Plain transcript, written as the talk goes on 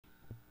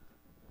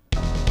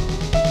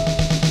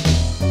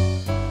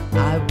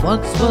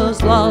Once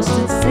was lost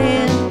in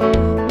sin,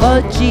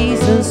 but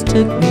Jesus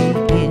took me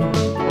in.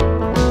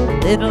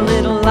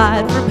 Little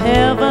light from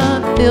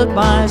heaven filled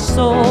my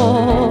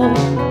soul,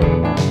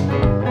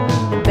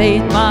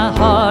 bathed my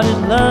heart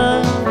in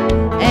love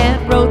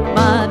and wrote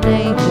my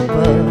name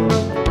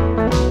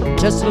above.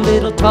 Just a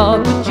little talk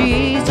with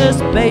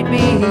Jesus made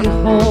me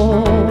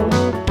whole.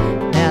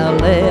 Now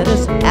let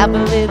us have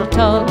a little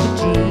talk with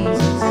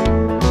Jesus.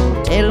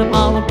 Tell him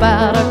all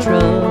about our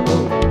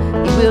trouble.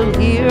 He will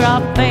hear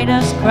our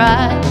faintest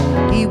cry.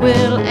 He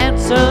will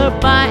answer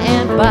by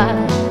and by.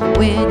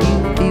 When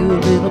you feel a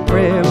little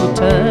prayer will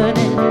turn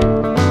in,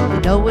 you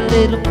know a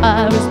little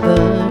fire is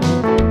burning.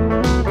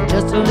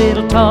 Just a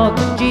little talk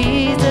with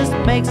Jesus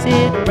makes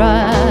it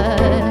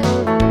right.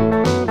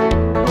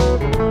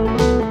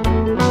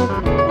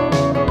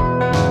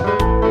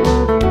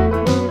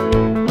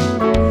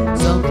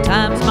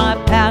 Sometimes my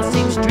path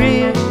seems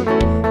drear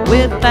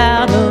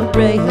without a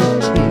ray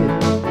of cheer.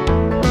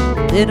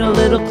 Then a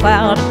little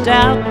cloud of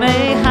doubt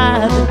may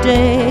hide the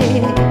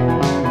day.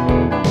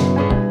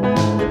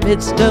 The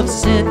midst of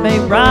sin may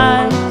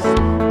rise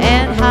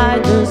and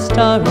hide the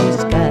starry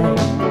sky.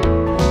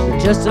 But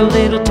just a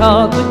little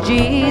talk with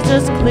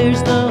Jesus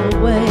clears the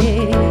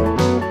way.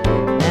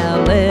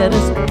 Now let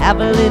us have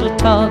a little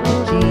talk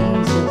with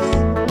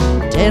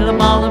Jesus. Tell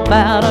him all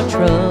about our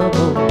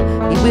trouble.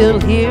 He will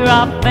hear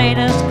our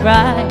faintest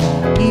cry.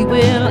 He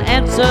will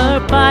answer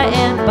by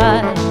and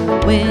by.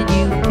 When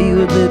you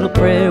feel a little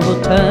prayer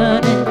will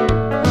turn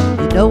in,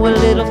 you know a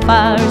little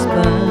fire is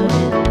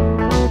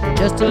burning.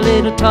 Just a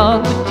little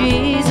talk with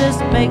Jesus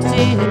makes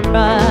it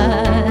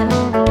right.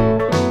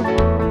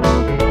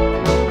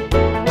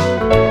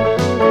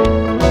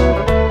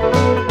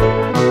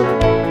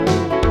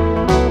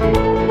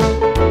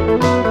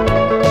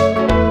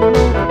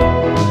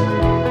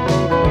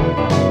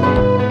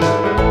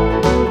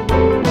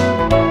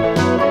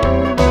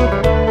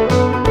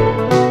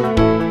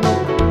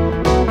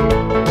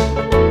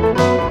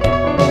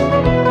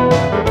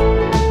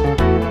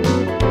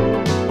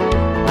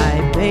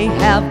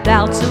 Have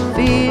doubts and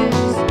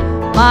fears,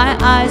 my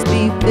eyes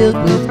be filled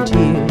with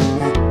tears.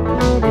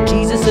 But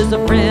Jesus is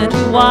a friend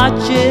who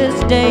watches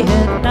day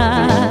and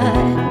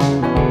night.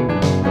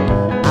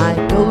 I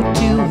go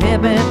to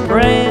him in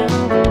prayer,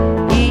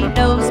 he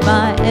knows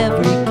my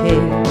every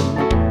care.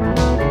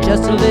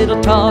 Just a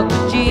little talk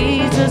with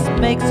Jesus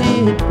makes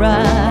it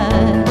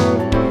right.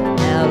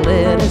 Now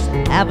let us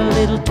have a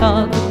little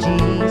talk with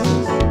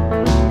Jesus.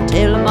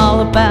 Tell him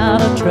all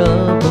about our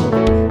trouble.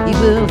 He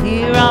will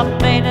hear our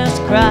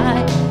faintest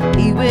cry.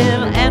 He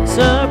will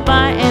answer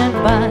by and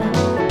by.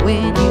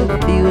 When you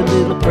feel a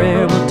little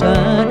prayer will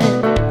turn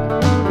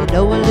in, you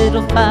know a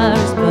little fire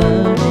is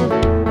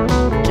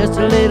burning. Just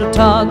a little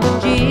talk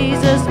with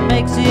Jesus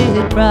makes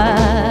it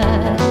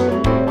right.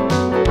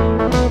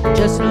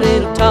 Just a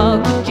little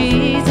talk with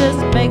Jesus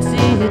makes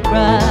it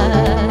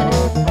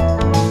right.